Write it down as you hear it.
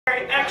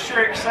Very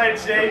extra excited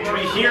today to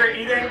be here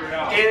eating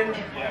in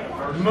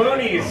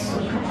Mooney's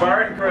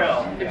Bar and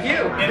Grill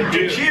in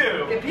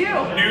Depew,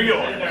 New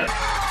York.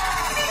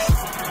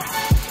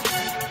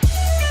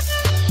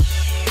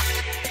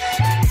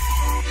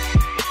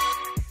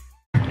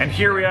 And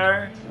here we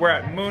are, we're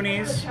at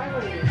Mooney's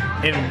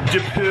in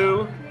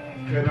Depew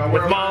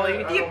with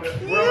Molly.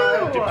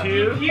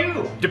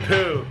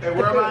 Depew.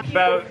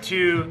 About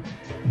to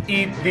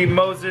eat the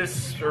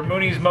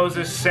Mooney's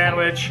Moses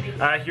sandwich.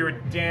 Here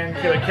with Dan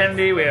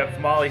Kennedy, we have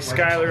Molly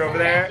Schuyler over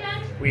there.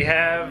 We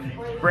have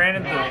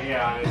Brandon,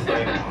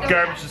 the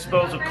garbage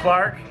disposal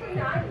Clark,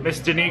 Miss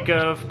Danica,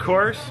 of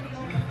course.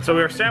 So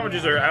our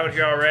sandwiches are out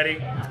here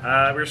already.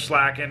 We're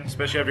slacking,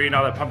 especially after eating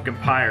all that pumpkin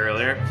pie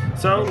earlier.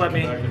 So let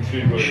me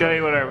show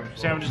you what our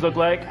sandwiches look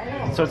like.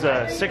 So it's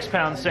a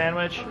 6-pound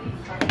sandwich,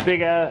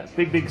 big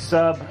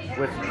sub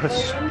with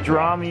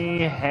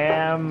pastrami,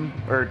 ham,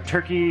 or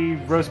turkey,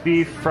 roast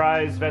beef,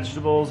 fries,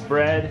 vegetables,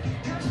 bread.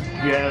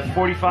 You have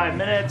 45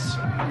 minutes.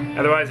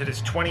 Otherwise, it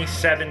is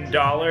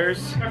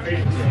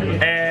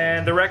 $27.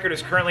 And the record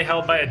is currently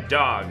held by a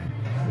dog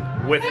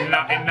with in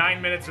 9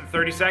 minutes and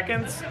 30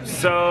 seconds.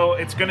 So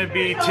it's gonna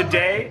be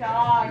today,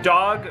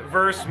 dog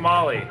versus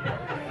Molly.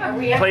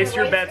 Place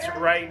your bets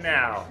right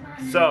now.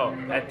 So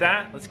at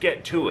that, let's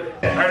get to it.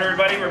 All right,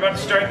 everybody, we're about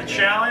to start the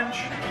challenge.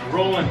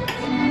 Rolling. 3,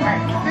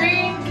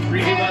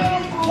 2,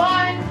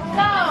 1,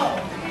 go!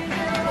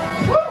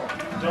 Woo!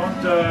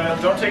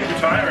 Don't take your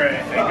time or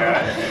anything,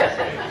 guys.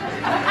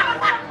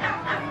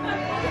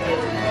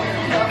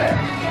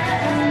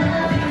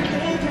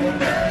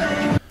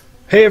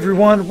 Hey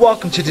everyone,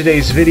 welcome to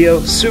today's video.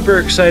 Super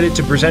excited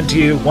to present to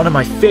you one of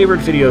my favorite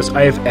videos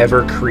I have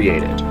ever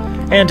created.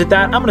 And at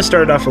that, I'm going to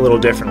start it off a little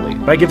differently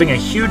by giving a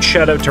huge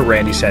shout out to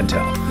Randy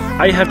Santel.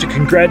 I have to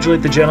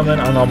congratulate the gentleman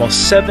on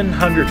almost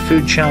 700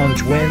 food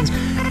challenge wins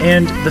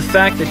and the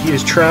fact that he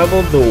has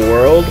traveled the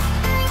world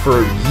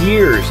for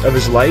years of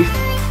his life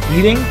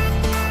eating.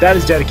 That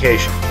is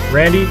dedication.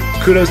 Randy,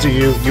 kudos to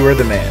you. You are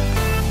the man.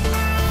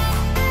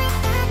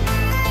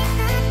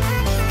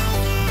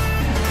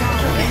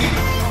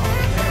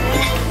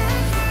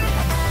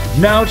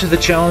 Now to the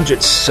challenge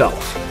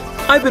itself.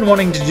 I've been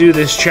wanting to do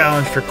this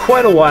challenge for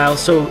quite a while,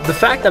 so the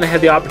fact that I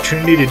had the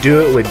opportunity to do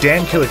it with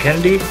Dan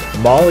Kennedy,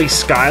 Molly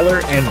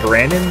Schuyler, and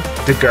Brandon,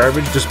 the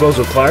garbage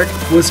disposal Clark,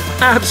 was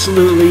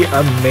absolutely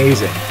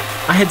amazing.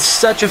 I had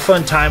such a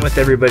fun time with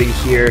everybody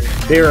here.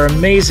 They are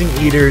amazing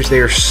eaters, they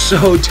are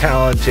so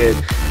talented,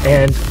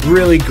 and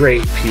really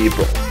great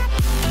people.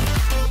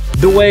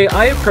 The way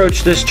I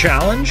approach this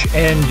challenge,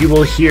 and you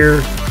will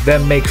hear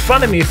them make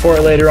fun of me for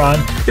it later on,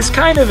 is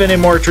kind of in a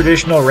more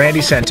traditional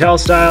Randy Santel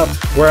style,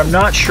 where I'm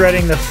not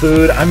shredding the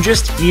food, I'm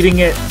just eating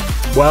it,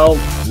 well,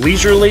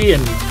 leisurely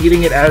and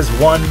eating it as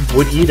one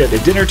would eat at a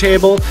dinner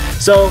table.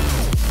 So,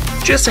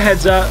 just a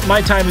heads up,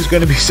 my time is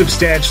going to be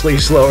substantially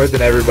slower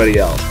than everybody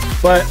else.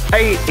 But I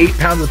ate 8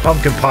 pounds of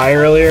pumpkin pie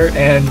earlier,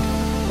 and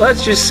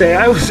let's just say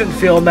I wasn't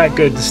feeling that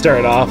good to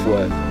start off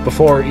with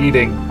before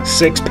eating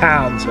 6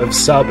 pounds of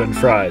sub and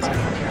fries.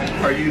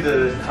 Are you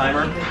the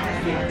timer?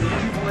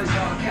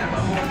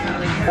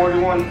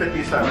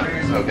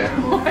 41:57. Okay.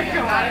 Oh my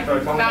god,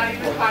 not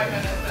even 5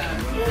 minutes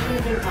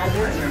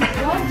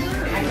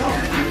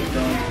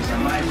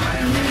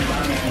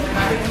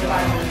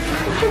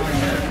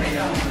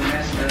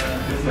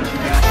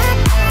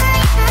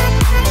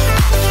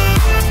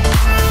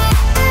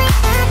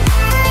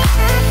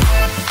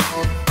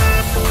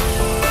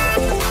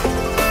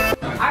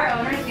Our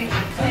owners need to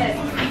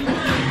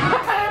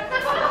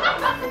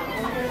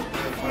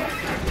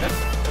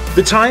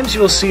The times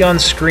you will see on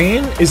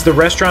screen is the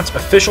restaurant's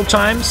official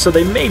times, so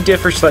they may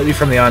differ slightly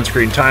from the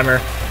on-screen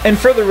timer. And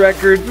for the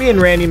record, me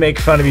and Randy make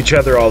fun of each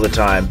other all the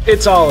time.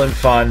 It's all in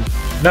fun,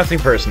 nothing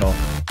personal.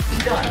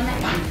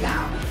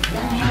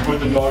 Put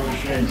the dog to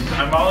shame.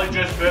 I'm Molly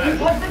just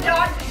finished. Put the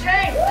dog to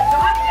shame!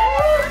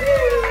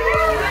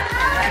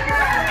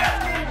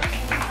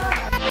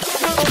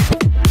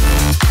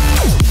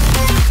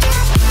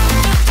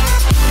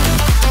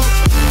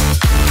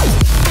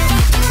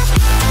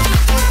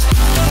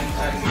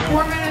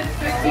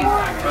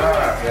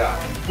 Yeah.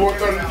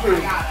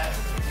 4:32.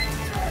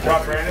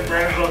 What,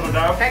 Brandon's over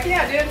down? Heck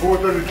yeah, dude.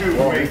 4:32.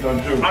 Oh, he's done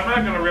too. I'm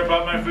not going to rip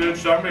up my food,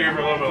 so I'm going to here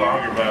for a little bit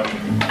longer, but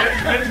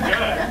it's good.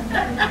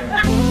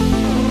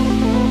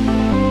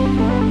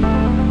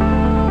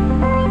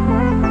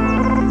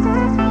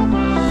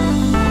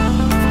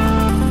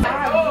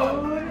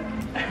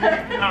 I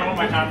don't know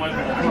my time was,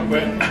 I'm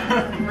going to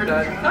quit. We're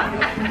done.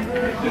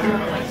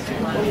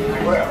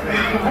 Well,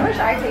 I wish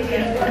I could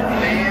get it.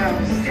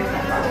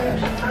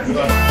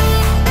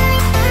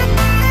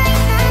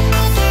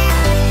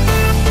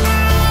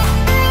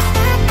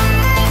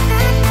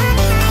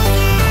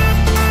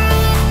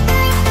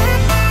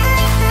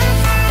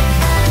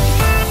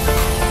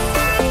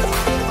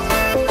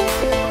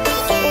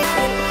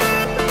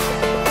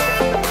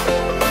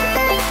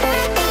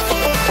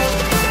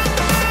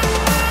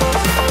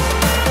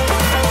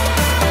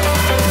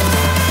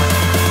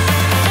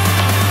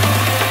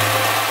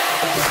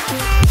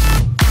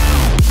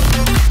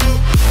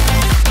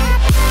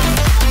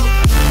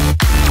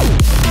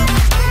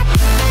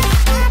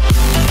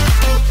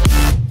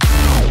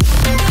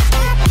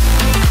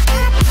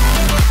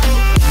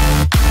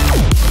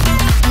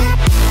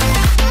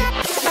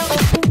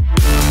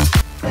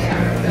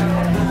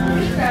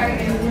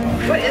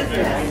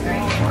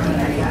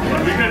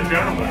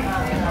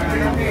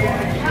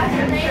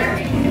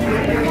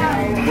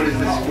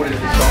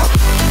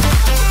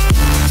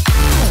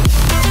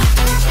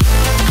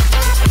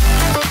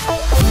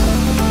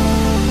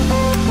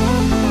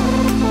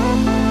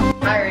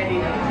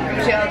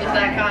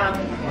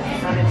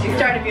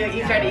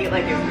 try to eat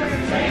like you.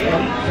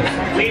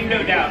 Leave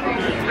no doubt.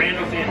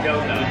 Randall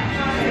Sandoza.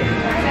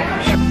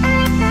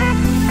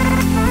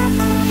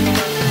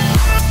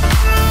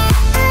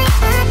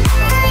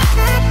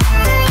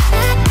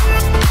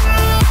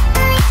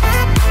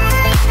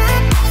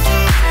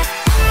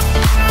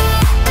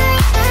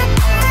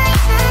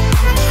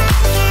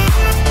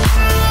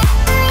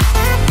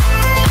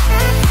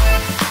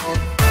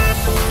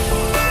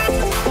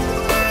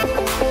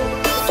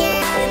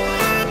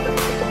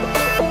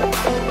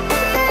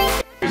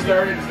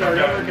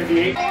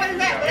 What is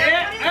that?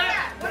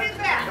 What is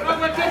that?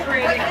 What's this,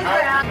 Randy?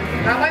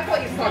 Not my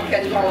fault you saw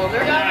catch all over.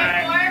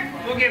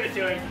 Alright, we'll give it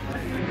to him.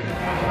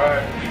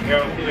 Alright,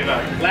 go clean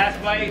up.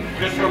 Last bite.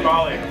 Just for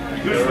Molly,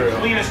 who's the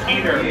cleanest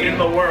eater in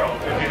the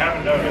world, if you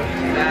haven't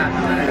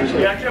noticed.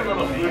 You actually have a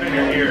little food in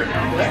your ear.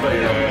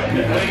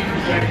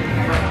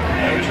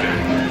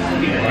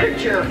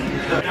 Sure.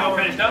 Now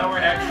finished up. Now we're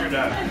extra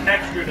done.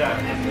 Extra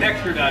done.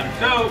 Extra done.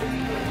 So,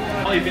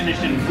 Molly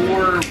finished in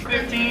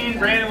 4:15.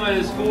 Brandon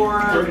was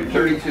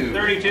 4:32.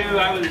 32.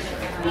 I was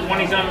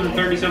 20-some,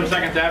 30-some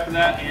seconds after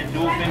that, and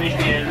Joel finished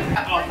in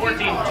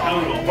 14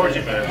 total.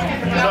 14 minutes.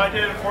 So I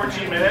did it in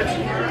 14 minutes.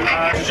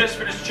 Just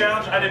finished the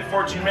challenge. I did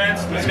 14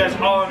 minutes. This guy's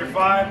all under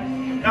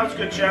 5. That was a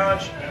good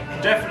challenge.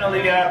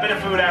 Definitely a bit of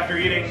food after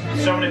eating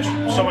so much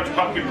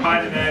pumpkin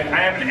pie today.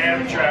 I am an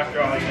amateur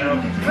after all, you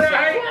know.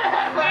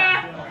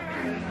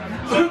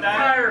 So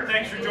that,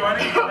 thanks for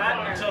joining.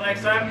 Until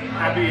next time,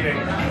 happy eating.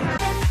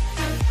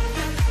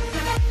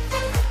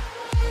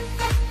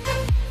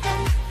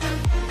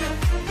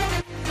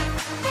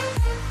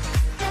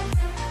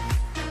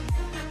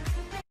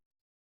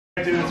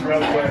 I do this real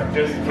quick,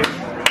 just in case.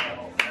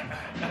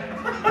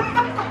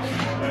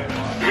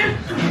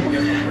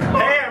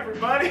 Hey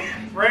everybody,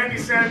 Randy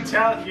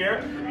Santel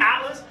here,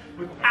 Atlas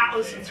with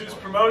Atlas and Zeus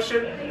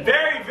Promotion.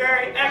 Very,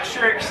 very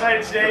extra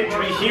excited today to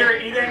be here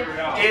eating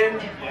in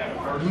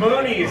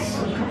Mooney's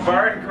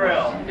Bar and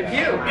Grill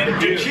in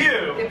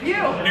Depew,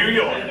 New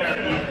York.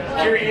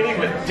 Here eating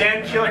with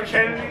Dan Killer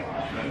Kennedy,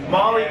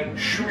 Molly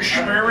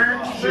Schmurmer,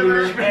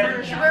 and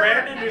Brandon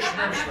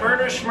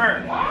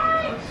Schmurner.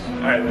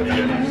 Alright, let's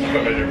get this.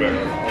 Put my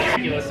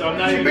back. So I'm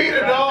not She even beat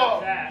a gonna try dog.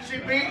 to do that. She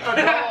beat a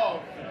dog.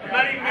 I'm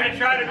not even going to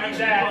try to do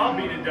that. I'll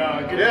beat a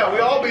dog. Yeah, we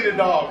all beat a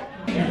dog.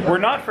 We're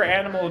not for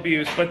animal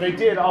abuse, but they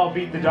did all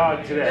beat the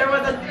dog today. There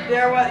was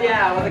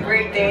a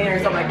Great Dane or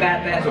something like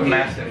that. A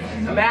Mastiff.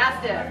 A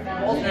Mastiff.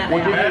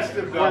 We're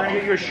gonna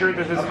get you a shirt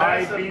that says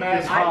I beat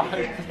this dog.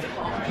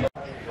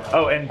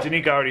 Oh, and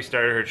Danica already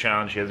started her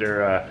challenge. She has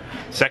her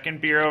second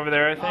beer over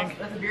there, I think.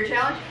 That's a beer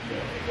challenge?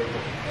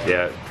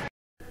 Yeah.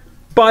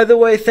 By the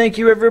way, thank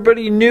you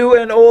everybody, new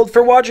and old,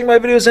 for watching my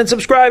videos and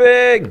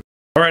subscribing!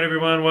 Alright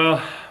everyone,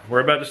 well,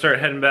 we're about to start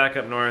heading back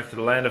up north to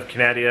the land of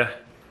Canada.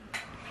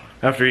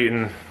 After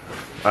eating,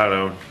 I don't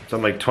know,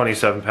 something like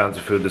 27 pounds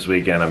of food this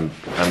weekend, I'm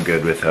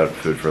good without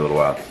food for a little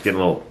while. Getting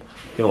a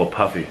little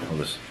puffy, all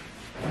this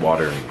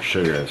water and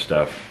sugar and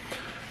stuff.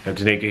 Got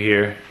Danica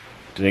here.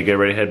 Danica,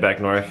 ready to head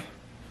back north?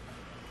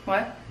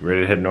 What?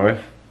 Ready to head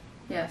north?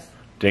 Yes.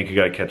 Danica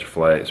gotta catch a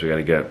flight, so we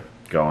gotta get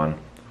going.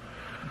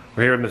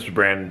 We're here with Mr.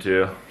 Brandon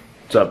too.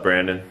 What's up,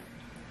 Brandon?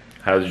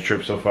 How's your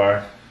trip so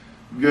far?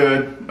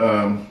 Good.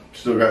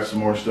 Still got some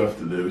more stuff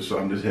to do, so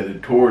I'm just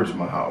headed towards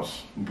my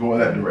house. I'm going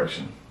that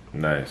direction.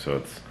 Nice. So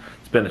it's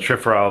been a trip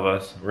for all of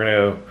us. We're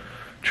gonna go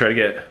try to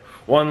get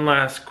one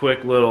last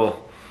quick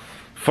little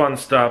fun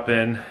stop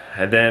in,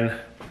 and then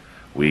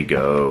we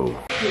go.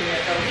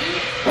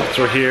 So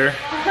we're here,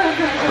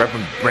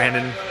 repping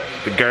Brandon,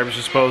 the garbage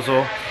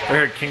disposal. We're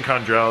here at King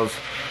Condrell's.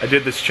 I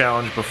did this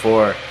challenge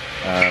before.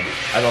 I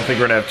don't think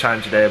we're gonna have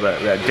time today, but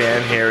we got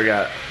Dan here, we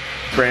got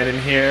Brandon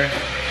here.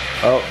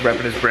 Oh,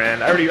 repping his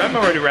brand. I'm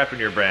already repping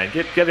your brand.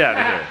 Get out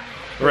of here.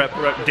 Rep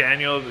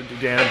Dan a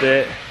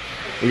bit.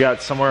 We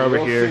got somewhere over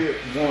here.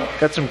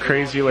 Got some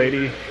crazy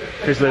lady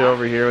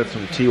over here with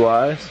some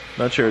TYs.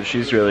 Not sure what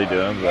she's really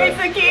doing, but It's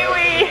a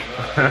kiwi!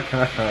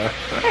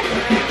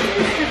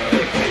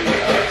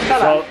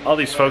 so all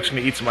these folks are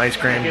gonna eat some ice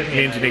cream. Me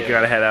and Danica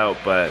gotta head out,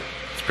 but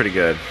it's pretty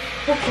good.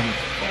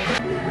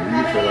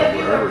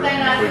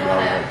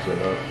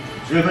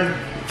 Excuse me?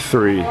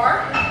 3.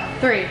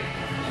 3.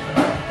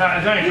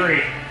 It's only 3.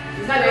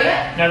 Is that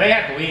it? No, they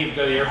have to leave to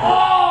go to the airport.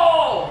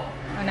 Oh!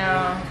 I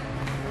know.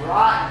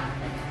 Rotten.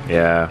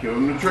 Yeah. Give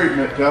him the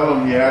treatment. Tell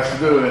him he has to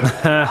do it.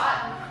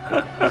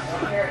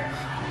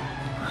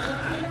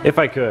 If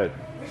I could.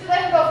 We should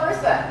let him go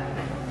first then.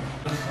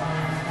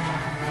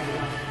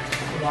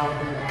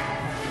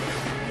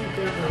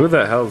 Who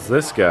the hell's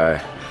this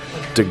guy?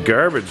 The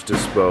garbage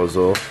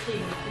disposal.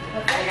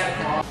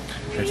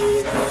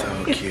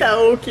 It's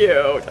so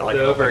cute. So cute.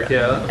 Super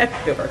cute.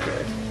 It's super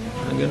cute.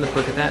 I'm gonna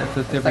look at that. It's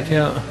so super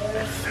cute.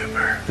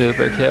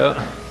 Super cute.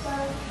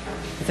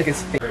 It's like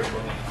his face.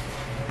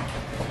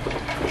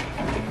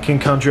 King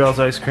Condrell's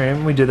ice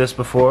cream. We did this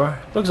before.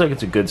 Looks like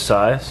it's a good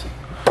size.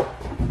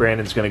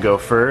 Brandon's gonna go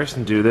first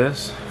and do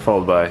this,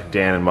 followed by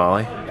Dan and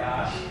Molly,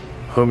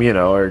 whom you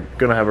know are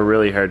gonna have a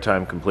really hard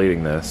time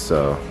completing this.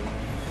 So.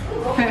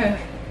 Opening,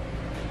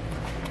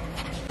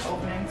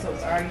 so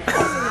sorry.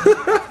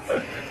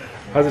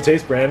 How's it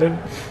taste, Brandon?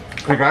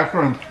 Like ice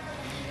cream.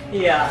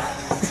 Yeah.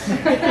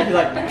 You're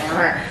like,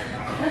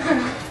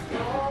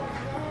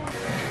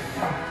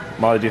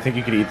 Molly, do you think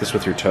you could eat this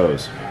with your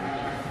toes?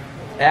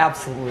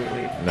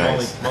 absolutely.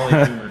 Nice. Molly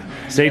Schmermer.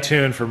 Stay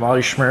tuned for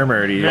Molly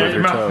Schmermer to eat with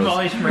her toes.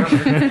 Molly Schmermer.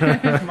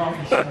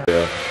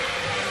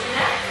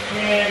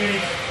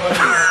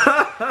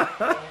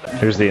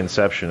 Here's the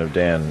inception of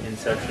Dan.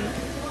 Inception.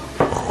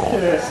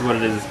 This is what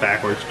it is. It's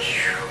backwards.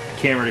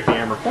 Camera to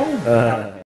camera.